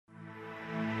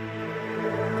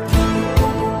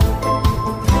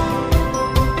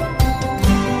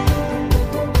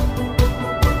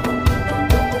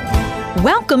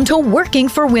Welcome to Working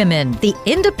for Women, the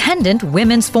Independent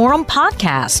Women's Forum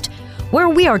podcast, where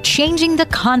we are changing the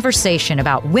conversation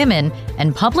about women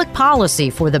and public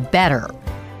policy for the better.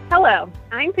 Hello,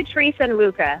 I'm Patrice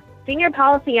Onwuka, Senior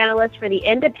Policy Analyst for the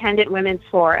Independent Women's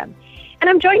Forum. And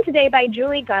I'm joined today by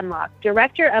Julie Gunlock,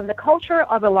 Director of the Culture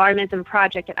of Alarmism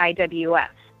Project at IWF.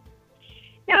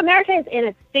 Now, America is in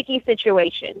a sticky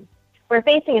situation. We're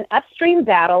facing an upstream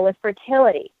battle with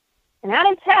fertility. And at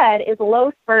its head is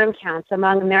low sperm counts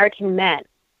among American men.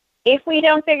 If we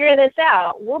don't figure this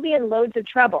out, we'll be in loads of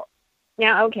trouble.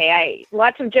 Now,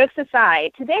 lots of jokes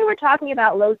aside, today we're talking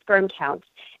about low sperm counts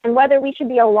and whether we should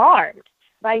be alarmed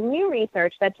by new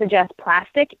research that suggests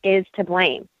plastic is to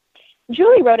blame.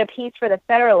 Julie wrote a piece for The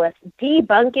Federalist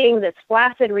debunking this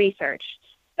flaccid research.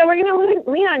 So we're going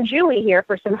to lean on Julie here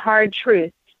for some hard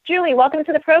truth. Julie, welcome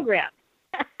to the program.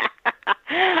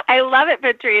 I love it,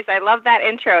 Patrice. I love that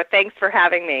intro. Thanks for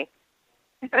having me.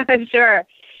 Sure.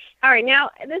 All right. Now,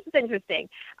 this is interesting.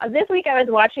 This week I was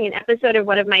watching an episode of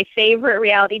one of my favorite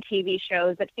reality TV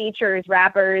shows that features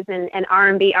rappers and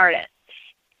R&B artists.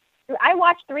 I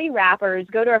watched 3 rappers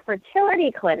go to a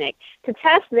fertility clinic to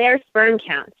test their sperm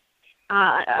counts.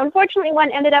 Unfortunately,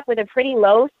 one ended up with a pretty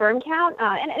low sperm count,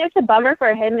 and it's a bummer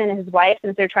for him and his wife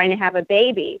since they're trying to have a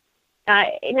baby.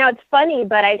 Now, it's funny,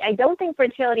 but I don't think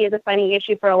fertility is a funny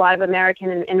issue for a lot of American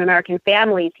and American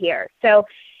families here. So,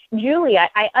 Julie,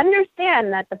 I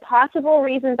understand that the possible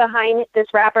reason behind this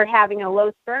rapper having a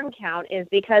low sperm count is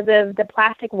because of the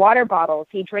plastic water bottles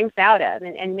he drinks out of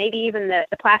and maybe even the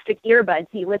plastic earbuds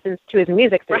he listens to his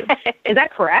music through. Right. Is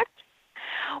that correct?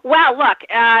 Well, look,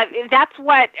 that's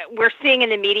what we're seeing in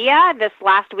the media. This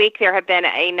last week, there have been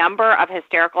a number of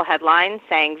hysterical headlines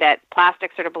saying that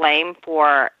plastics are to blame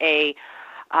for a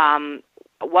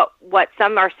what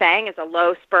some are saying is a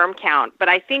low sperm count. But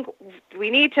I think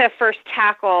we need to first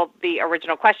tackle the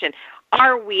original question: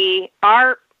 and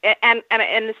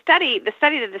the study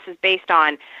that this is based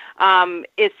on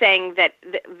is saying that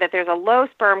there's a low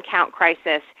sperm count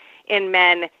crisis in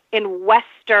men in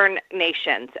Western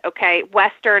nations,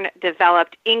 Western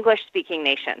developed English-speaking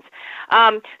nations.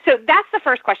 So that's the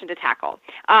first question to tackle.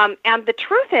 And the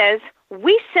truth is,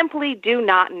 we simply do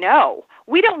not know.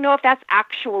 We don't know if that's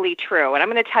actually true, and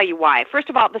I'm going to tell you why. First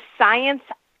of all, the science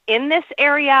in this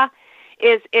area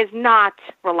is not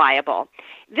reliable.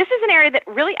 This is an area that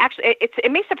really actually,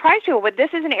 it may surprise people, but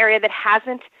this is an area that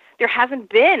there hasn't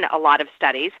been a lot of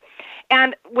studies.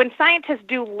 And when scientists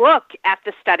do look at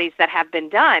the studies that have been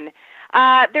done,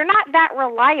 they're not that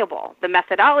reliable. The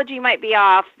methodology might be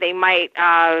off. They might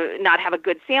not have a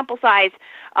good sample size.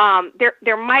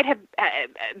 There might have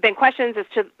been questions as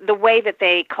to the way that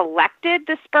they collected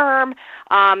the sperm.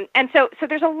 And so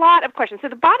there's a lot of questions. So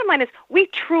the bottom line is we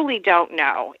truly don't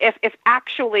know if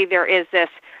actually there is this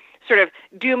sort of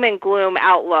doom and gloom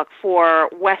outlook for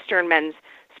Western men's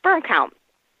sperm count.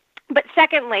 But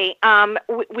secondly,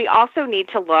 we also need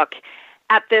to look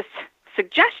at this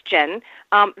suggestion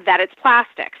that it's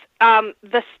plastics.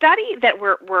 The study that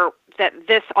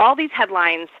all these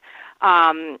headlines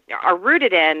are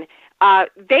rooted in,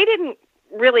 they didn't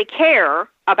really care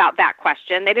about that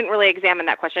question. They didn't really examine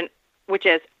that question, which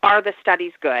is, are the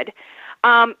studies good?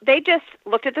 They just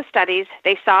looked at the studies.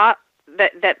 They saw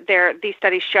that these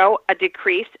studies show a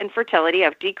decrease in fertility,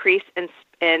 a decrease in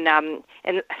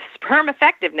sperm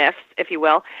effectiveness, if you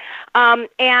will,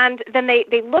 and then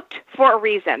they looked for a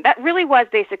reason. That really was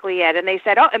basically it, and they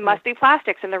said, it must be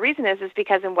plastics, and the reason is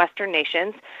because in Western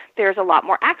nations there's a lot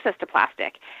more access to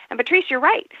plastic. And Patrice, you're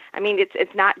right. I mean,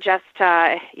 it's not just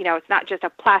it's not just a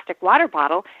plastic water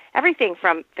bottle. Everything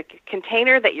from the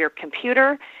container that your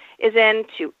computer is in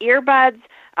to earbuds,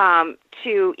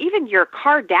 to even your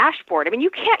car dashboard. I mean, you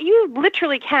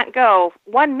literally can't go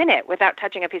 1 minute without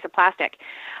touching a piece of plastic.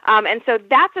 And so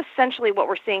that's essentially what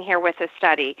we're seeing here with this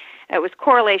study. It was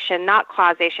correlation, not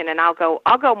causation, and I'll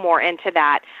go more into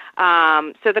that.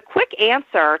 So the quick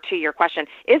answer to your question,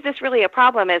 is this really a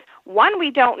problem, is 1, we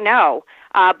don't know,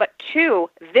 but 2,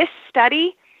 this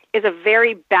study is a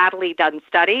very badly done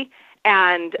study,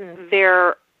 and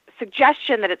their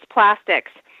suggestion that it's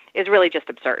plastics is really just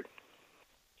absurd.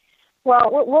 Well,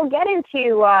 we'll get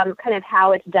into kind of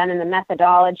how it's done and the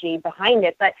methodology behind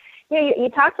it, but you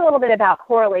talked a little bit about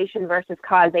correlation versus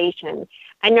causation.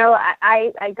 I know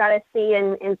I got a C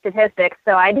in statistics,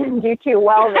 so I didn't do too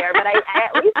well there, but I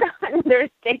at least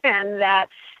understand that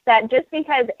just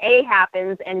because A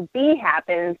happens and B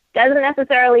happens doesn't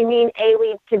necessarily mean A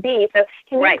leads to B. So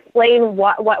can you explain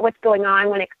what's going on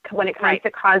when it comes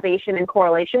to causation and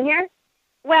correlation here?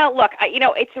 Well, look,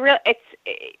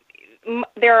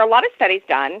 there are a lot of studies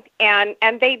done, and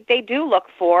they do look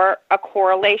for a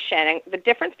correlation. And the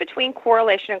difference between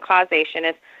correlation and causation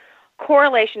is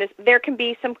there can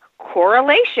be some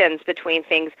correlations between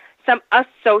things, some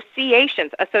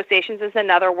associations. Associations is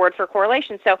another word for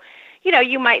correlation. So,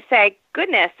 you might say,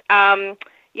 goodness,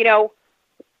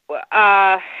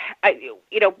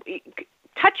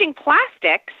 touching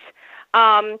plastics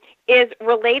is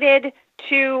related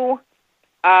to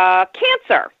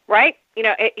cancer, right?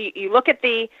 You look at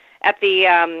the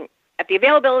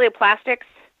availability of plastics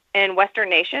in Western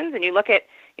nations, and you look at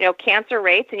cancer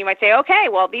rates, and you might say, okay,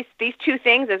 well, these two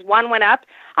things, as one went up.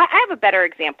 I have a better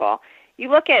example. You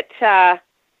look at the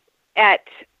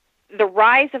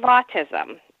rise of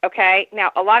autism. Okay,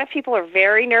 now a lot of people are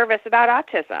very nervous about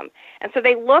autism, and so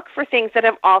they look for things that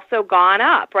have also gone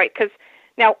up, right? Because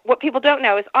now what people don't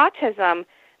know is autism.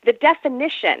 The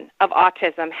definition of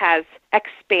autism has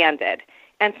expanded.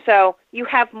 And so you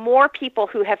have more people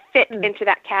who have fit into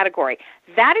that category.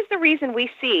 That is the reason we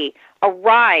see a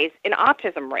rise in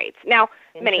autism rates. Now,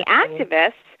 many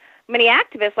activists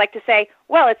like to say,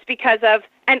 well, it's because of,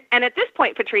 and at this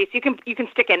point, Patrice, you can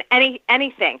stick in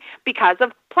anything, because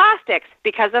of plastics,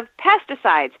 because of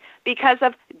pesticides, because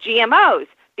of GMOs,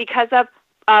 because of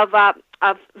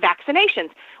vaccinations.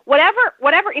 Whatever,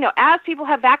 as people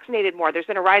have vaccinated more, there's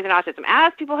been a rise in autism.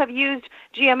 As people have used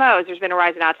GMOs, there's been a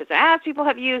rise in autism. As people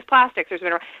have used plastics, there's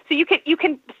been a rise. So you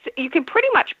can pretty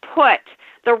much put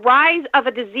the rise of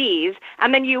a disease,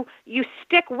 and then you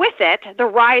stick with it the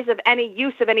rise of any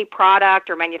use of any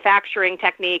product or manufacturing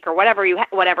technique or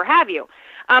whatever have you.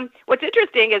 What's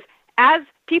interesting is, as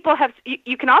people have,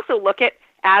 you can also look at,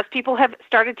 as people have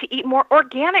started to eat more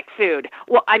organic food.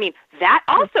 Well, I mean, that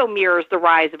also mirrors the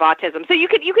rise of autism. So you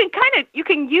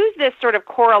can use this sort of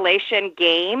correlation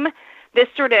game, this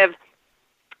sort of,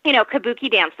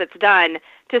 kabuki dance that's done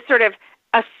to sort of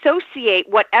associate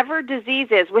whatever disease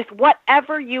is with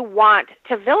whatever you want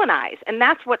to villainize. And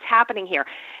that's what's happening here.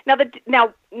 Now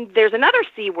there's another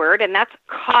C word, and that's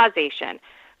causation.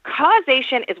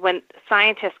 Causation is when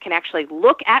scientists can actually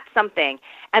look at something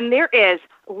and there is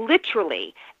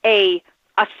literally a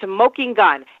smoking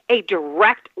gun, a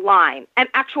direct line, an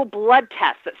actual blood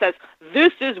test that says,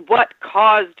 this is what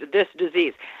caused this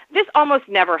disease. This almost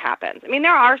never happens. I mean,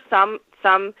 there are some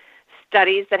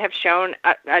studies that have shown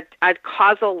a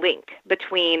causal link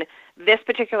between this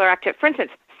particular activity. For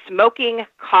instance, smoking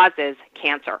causes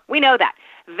cancer. We know that.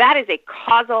 That is a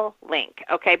causal link,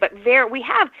 okay? But we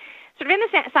have, sort of in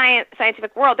the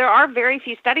scientific world, there are very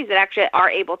few studies that actually are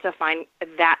able to find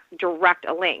that direct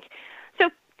a link. So,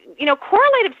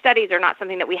 correlative studies are not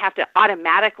something that we have to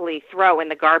automatically throw in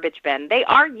the garbage bin. They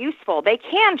are useful. They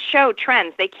can show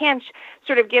trends. They can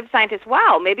sort of give scientists,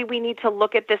 wow, maybe we need to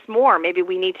look at this more. Maybe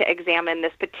we need to examine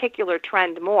this particular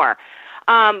trend more.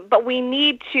 But we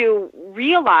need to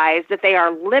realize that they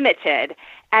are limited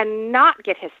and not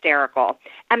get hysterical.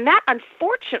 And that,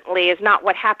 unfortunately, is not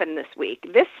what happened this week.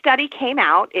 This study came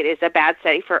out. It is a bad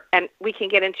study, and we can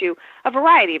get into a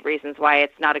variety of reasons why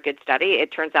it's not a good study.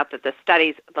 It turns out that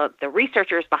the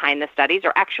researchers behind the studies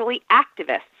are actually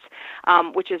activists,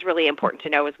 which is really important to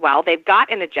know as well. They've got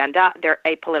an agenda. They're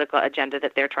a political agenda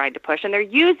that they're trying to push, and they're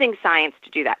using science to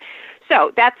do that.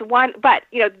 So that's one, but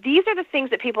these are the things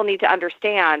that people need to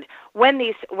understand when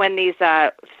these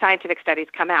scientific studies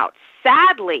come out.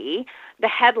 Sadly, the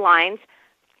headlines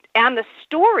and the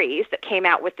stories that came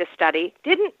out with this study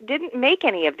didn't make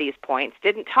any of these points.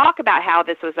 Didn't talk about how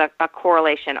this was a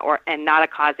correlation and not a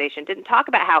causation. Didn't talk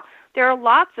about how there are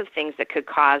lots of things that could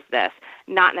cause this,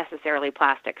 not necessarily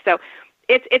plastic. So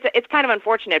it's kind of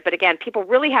unfortunate, but again, people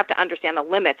really have to understand the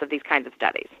limits of these kinds of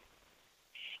studies.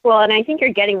 Well, and I think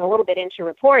you're getting a little bit into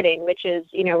reporting, which is,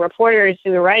 reporters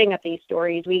who are writing up these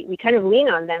stories, we kind of lean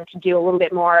on them to do a little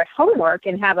bit more homework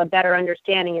and have a better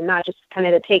understanding, and not just kind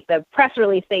of to take the press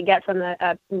release they get from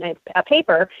a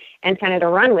paper and kind of to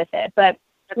run with it. But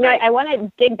I want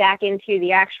to dig back into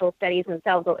the actual studies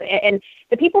themselves and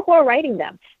the people who are writing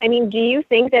them. I mean, do you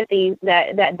think that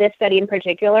that this study in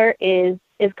particular is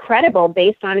credible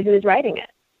based on who's writing it?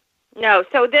 No.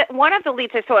 So one of the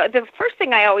leads. So the first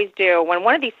thing I always do when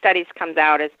one of these studies comes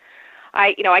out is,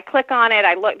 I click on it.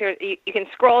 I look there. You can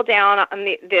scroll down on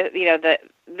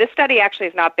this study actually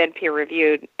has not been peer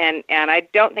reviewed, and I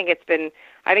don't think it's been.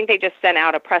 I think they just sent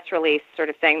out a press release sort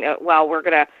of saying that, well, we're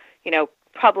going to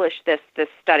publish this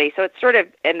study. So it's sort of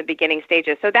in the beginning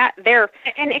stages. So that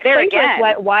and explain to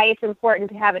us why it's important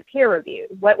to have it peer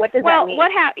reviewed. What does that mean?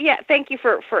 Thank you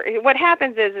for what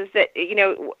happens is that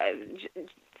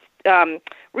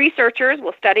researchers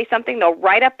will study something, they'll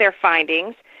write up their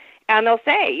findings, and they'll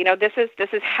say, this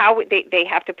is how they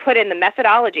have to put in the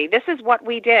methodology. This is what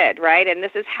we did, right? And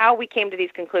this is how we came to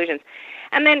these conclusions.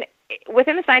 And then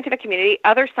within the scientific community,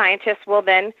 other scientists will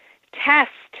then test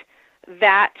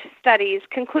that study's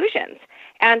conclusions.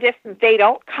 And if they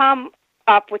don't come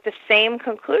up with the same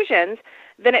conclusions,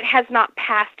 then it has not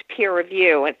passed peer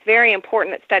review. It's very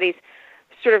important that studies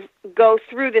sort of go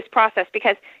through this process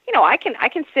because, I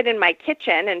can sit in my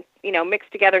kitchen and, mix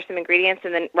together some ingredients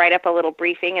and then write up a little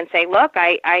briefing and say, look,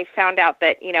 I found out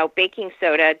that, baking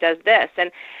soda does this.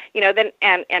 And, then,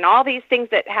 and all these things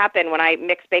that happen when I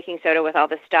mix baking soda with all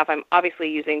this stuff, I'm obviously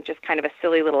using just kind of a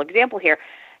silly little example here.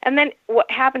 And then what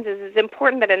happens is it's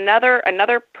important that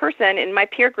another person in my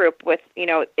peer group with,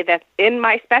 that's in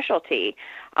my specialty,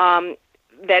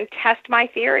 then test my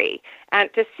theory and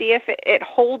to see if it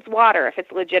holds water, if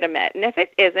it's legitimate. And if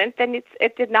it isn't, then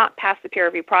it did not pass the peer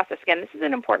review process. Again, this is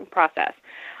an important process.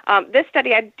 This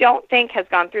study I don't think has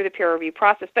gone through the peer review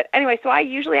process. But anyway, so I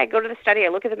go to the study, I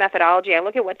look at the methodology, I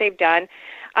look at what they've done.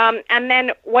 And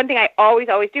then one thing I always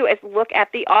do is look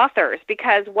at the authors,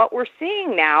 because what we're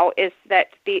seeing now is that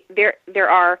there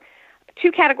are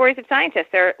two categories of scientists.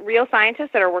 There are real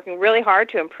scientists that are working really hard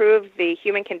to improve the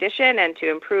human condition and to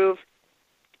improve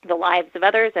the lives of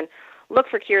others and look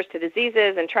for cures to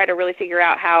diseases and try to really figure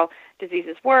out how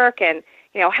diseases work and,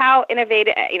 how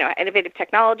innovative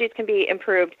technologies can be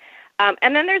improved.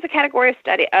 And then there's a category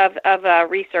of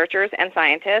researchers and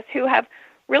scientists who have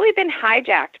really been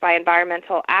hijacked by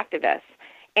environmental activists.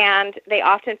 And they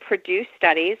often produce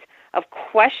studies of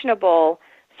questionable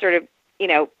sort of,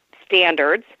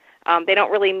 standards. They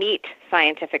don't really meet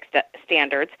scientific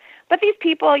standards. But these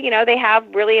people, they have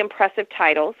really impressive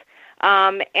titles.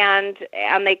 And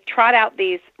they trot out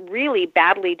these really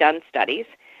badly done studies,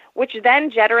 which then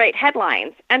generate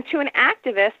headlines. And to an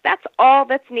activist, that's all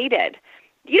that's needed.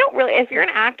 If you're an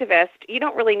activist, you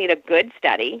don't really need a good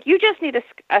study. You just need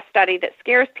a study that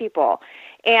scares people.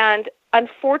 And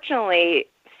unfortunately,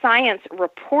 science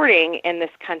reporting in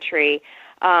this country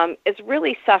is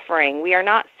really suffering. We are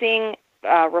not seeing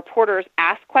reporters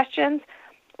ask questions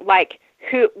like,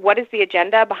 what is the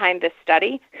agenda behind this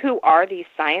study? Who are these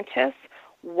scientists?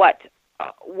 What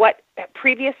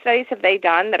previous studies have they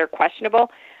done that are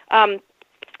questionable?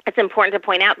 It's important to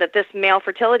point out that this male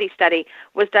fertility study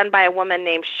was done by a woman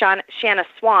named Shanna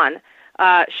Swan.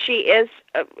 She is,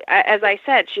 as I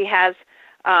said, she has,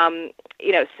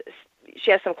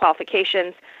 she has some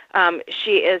qualifications.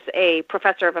 She is a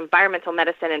professor of environmental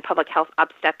medicine and public health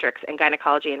obstetrics and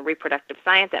gynecology and reproductive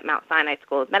science at Mount Sinai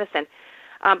School of Medicine.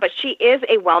 But she is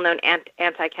a well-known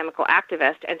anti-chemical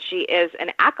activist, and she is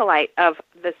an acolyte of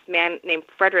this man named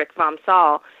Frederick vom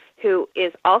Saal, who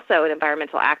is also an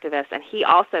environmental activist, and he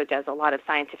also does a lot of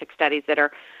scientific studies that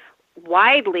are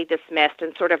widely dismissed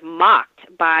and sort of mocked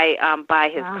by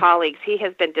his colleagues. He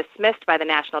has been dismissed by the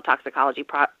National Toxicology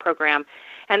Program,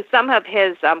 and some of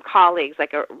his colleagues,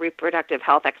 like reproductive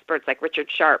health experts like Richard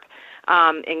Sharp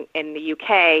in the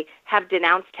UK, have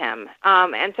denounced him.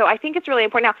 And so I think it's really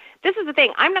important. Now, this is the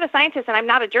thing. I'm not a scientist and I'm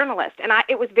not a journalist, and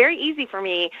it was very easy for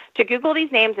me to Google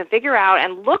these names and figure out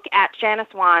and look at Shanna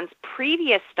Swan's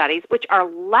previous studies, which are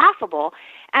laughable,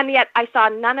 and yet I saw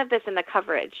none of this in the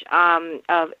coverage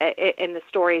in the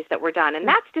stories that were done, and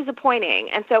that's disappointing.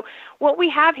 And so what we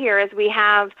have here is we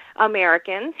have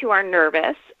Americans who are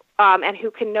nervous and who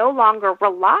can no longer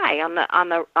rely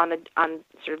on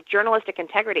sort of journalistic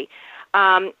integrity,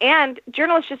 and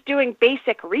journalists just doing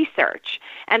basic research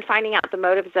and finding out the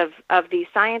motives of these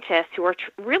scientists who are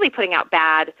really putting out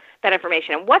bad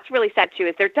information. And what's really sad too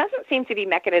is there doesn't seem to be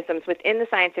mechanisms within the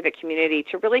scientific community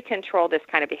to really control this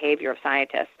kind of behavior of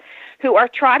scientists who are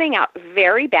trotting out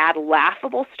very bad,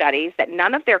 laughable studies that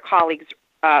none of their colleagues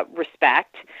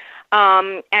respect.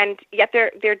 And yet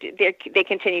they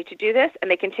continue to do this, and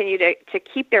they continue to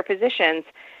keep their positions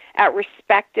at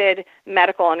respected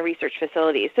medical and research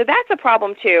facilities. So that's a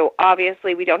problem too.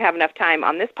 Obviously, we don't have enough time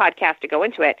on this podcast to go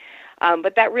into it,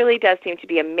 but that really does seem to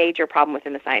be a major problem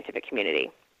within the scientific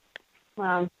community.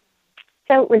 Wow.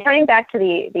 So returning back to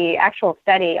the actual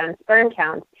study on sperm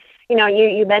counts,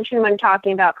 you mentioned when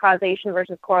talking about causation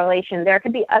versus correlation, there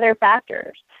could be other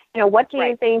factors. What do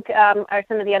you think are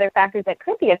some of the other factors that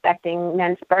could be affecting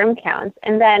men's sperm counts?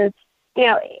 And then,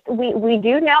 we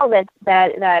do know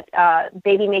that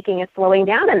baby making is slowing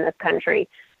down in this country.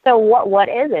 So what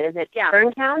is it? Is it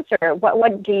sperm counts, or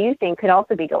what do you think could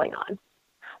also be going on?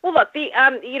 Well, look, the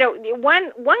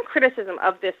one criticism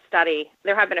of this study,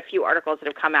 there have been a few articles that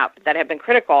have come out that have been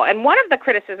critical, and one of the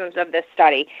criticisms of this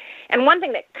study, and one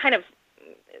thing that kind of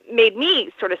made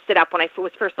me sort of sit up when I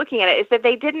was first looking at it, is that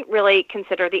they didn't really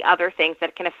consider the other things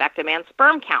that can affect a man's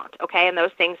sperm count, okay? And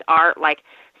those things are like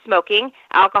smoking,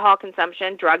 alcohol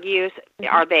consumption, drug use?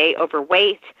 Are they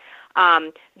overweight?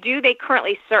 Do they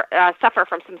currently suffer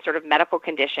from some sort of medical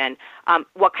condition?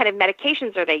 What kind of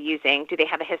medications are they using? Do they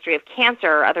have a history of cancer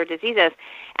or other diseases?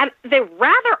 And the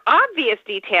rather obvious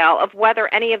detail of whether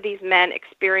any of these men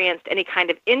experienced any kind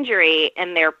of injury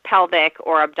in their pelvic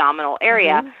or abdominal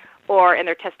area or in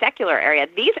their testicular area.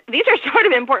 These are sort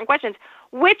of important questions,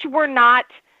 which were not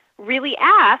really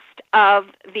asked of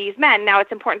these men. Now,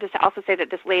 it's important to also say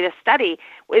that this latest study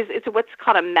is what's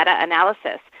called a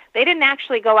meta-analysis. They didn't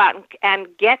actually go out and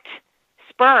get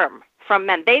sperm from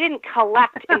men. They didn't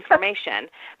collect information.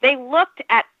 They looked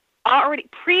at already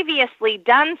previously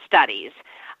done studies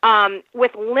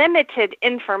with limited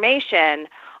information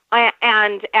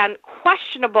and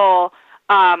questionable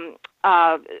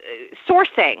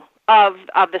sourcing of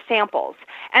the samples.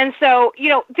 And so,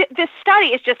 this study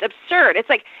is just absurd. It's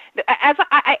like, as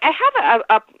I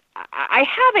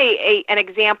have an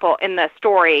example in the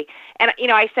story, and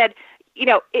I said,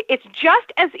 it's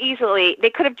just as easily, they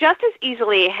could have just as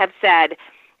easily have said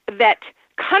that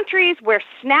countries where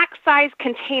snack-sized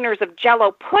containers of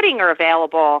Jell-O pudding are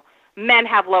available, men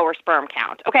have lower sperm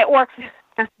count. Okay, or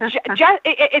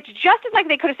it's just as like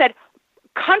they could have said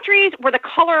countries where the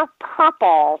color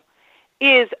purple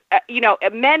is,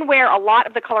 men wear a lot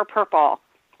of the color purple,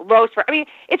 low sperm. I mean,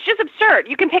 it's just absurd.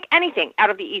 You can pick anything out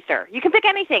of the ether. You can pick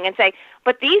anything and say,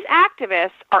 but these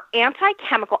activists are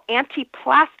anti-chemical,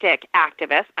 anti-plastic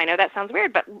activists. I know that sounds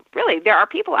weird, but really, there are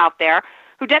people out there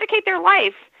who dedicate their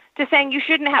life to saying we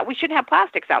shouldn't have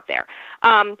plastics out there.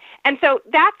 And so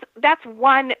that's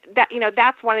one of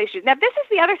the issues. Now, this is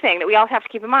the other thing that we all have to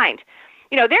keep in mind.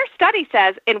 Their study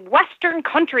says in Western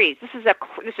countries,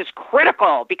 this is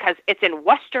critical because it's in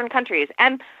Western countries.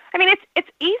 And I mean, it's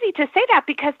easy to say that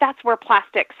because that's where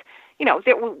plastics, in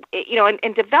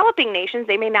developing nations,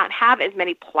 they may not have as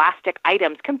many plastic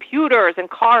items, computers and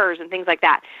cars and things like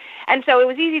that. And so it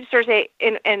was easy to sort of say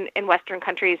in Western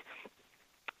countries,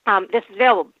 this is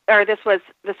available, or this was,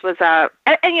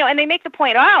 and they make the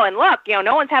point, and look,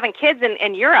 no one's having kids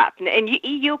in Europe, in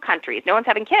EU countries, no one's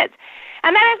having kids.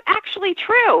 And that is actually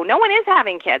true. No one is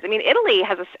having kids. I mean, Italy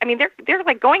has they're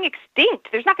like going extinct.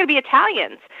 There's not going to be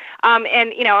Italians.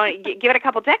 And give it a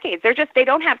couple decades. They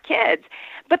don't have kids.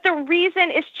 But the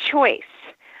reason is choice.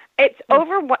 It's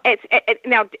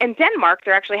now in Denmark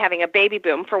they're actually having a baby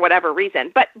boom for whatever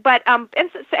reason. But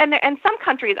and some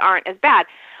countries aren't as bad.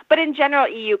 But in general,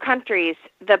 EU countries,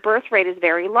 the birth rate is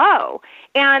very low.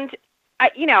 And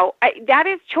that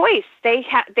is choice. They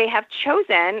have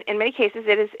chosen, in many cases,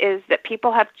 it is that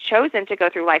people have chosen to go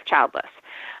through life childless.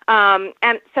 And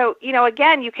so,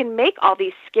 again, you can make all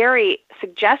these scary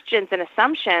suggestions and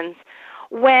assumptions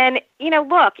when,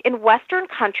 look, in Western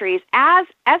countries, as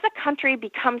a country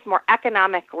becomes more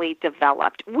economically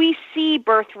developed, we see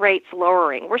birth rates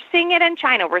lowering. We're seeing it in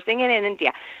China. We're seeing it in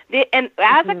India. And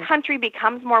as a country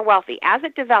becomes more wealthy, as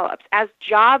it develops, as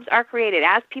jobs are created,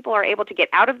 as people are able to get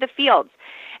out of the fields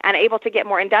and able to get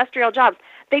more industrial jobs,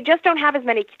 they just don't have as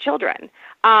many children.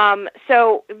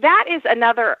 So that is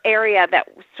another area that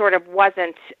sort of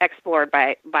wasn't explored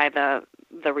by the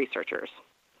researchers.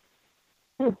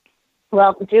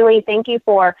 Well, Julie, thank you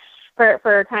for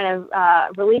kind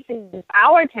of releasing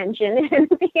our tension and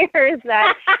fears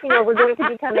that we're going to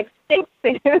become extinct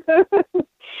soon.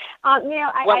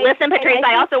 Listen, Patrice,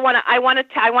 I also want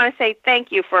to say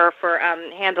thank you for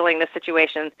handling the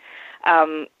situation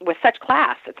with such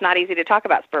class. It's not easy to talk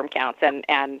about sperm counts and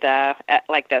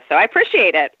like this, so I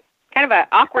appreciate it. Kind of an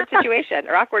awkward situation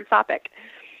or awkward topic.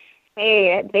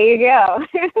 Hey, there you go.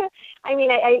 I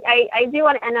mean, I do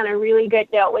want to end on a really good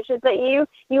note, which is that you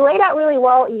laid out really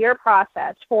well your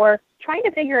process for trying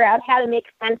to figure out how to make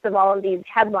sense of all of these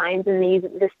headlines and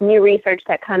this new research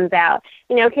that comes out.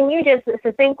 Can you just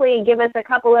succinctly give us a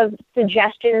couple of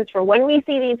suggestions for when we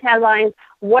see these headlines?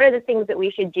 What are the things that we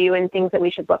should do and things that we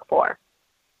should look for?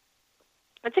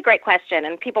 That's a great question,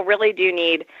 and people really do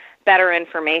need better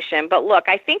information. But look,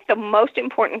 I think the most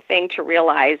important thing to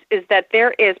realize is that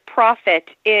there is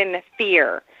profit in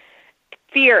fear.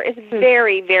 Fear is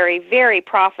very, very, very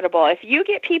profitable. If you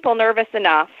get people nervous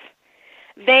enough,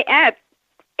 it's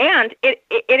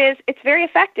very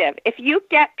effective. If you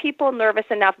get people nervous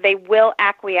enough, they will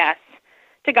acquiesce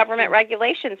to government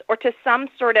regulations or to some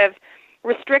sort of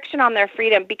restriction on their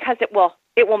freedom because it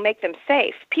will make them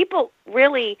safe. People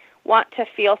really want to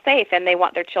feel safe, and they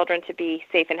want their children to be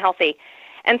safe and healthy.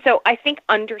 And so I think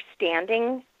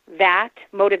understanding that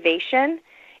motivation,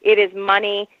 it is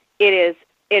money, it is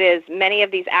many of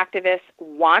these activists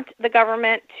want the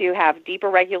government to have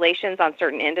deeper regulations on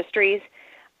certain industries.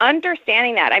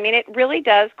 understanding that, I mean, it really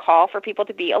does call for people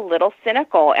to be a little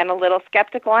cynical and a little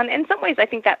skeptical. And in some ways, I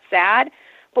think that's sad,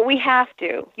 but we have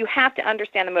to. You have to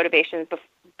understand the motivations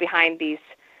behind these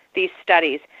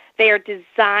studies. They are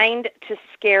designed to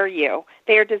scare you.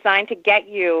 They are designed to get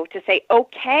you to say,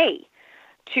 okay,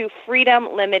 to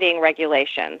freedom-limiting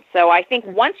regulations. So I think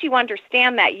once you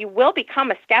understand that, you will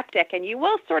become a skeptic and you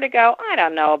will sort of go, I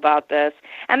don't know about this.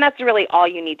 And that's really all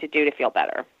you need to do to feel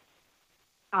better.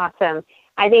 Awesome.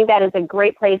 I think that is a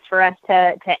great place for us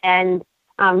to end.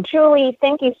 Julie,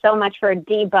 thank you so much for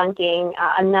debunking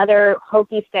another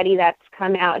hokey study that's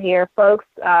come out here. Folks,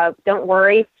 don't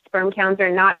worry. Sperm counts are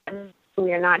not,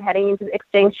 we are not heading into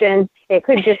extinction. It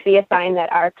could just be a sign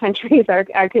that our countries are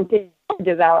continuing to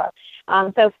develop.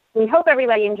 So we hope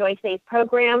everybody enjoys today's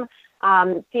program.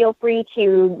 Feel free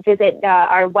to visit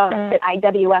our website at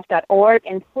IWF.org,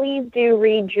 and please do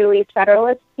read Julie's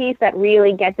Federalist piece that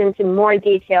really gets into more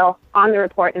detail on the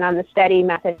report and on the study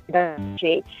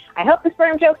methodology. I hope the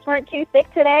sperm jokes weren't too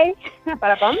thick today.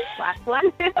 Last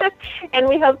one. And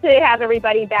we hope to have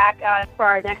everybody back for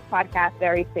our next podcast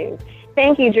very soon.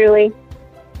 Thank you, Julie.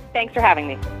 Thanks for having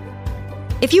me.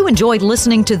 If you enjoyed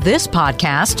listening to this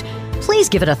podcast, please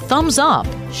give it a thumbs up,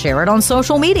 share it on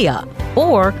social media,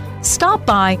 or stop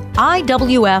by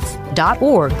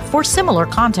IWF.org for similar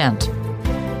content.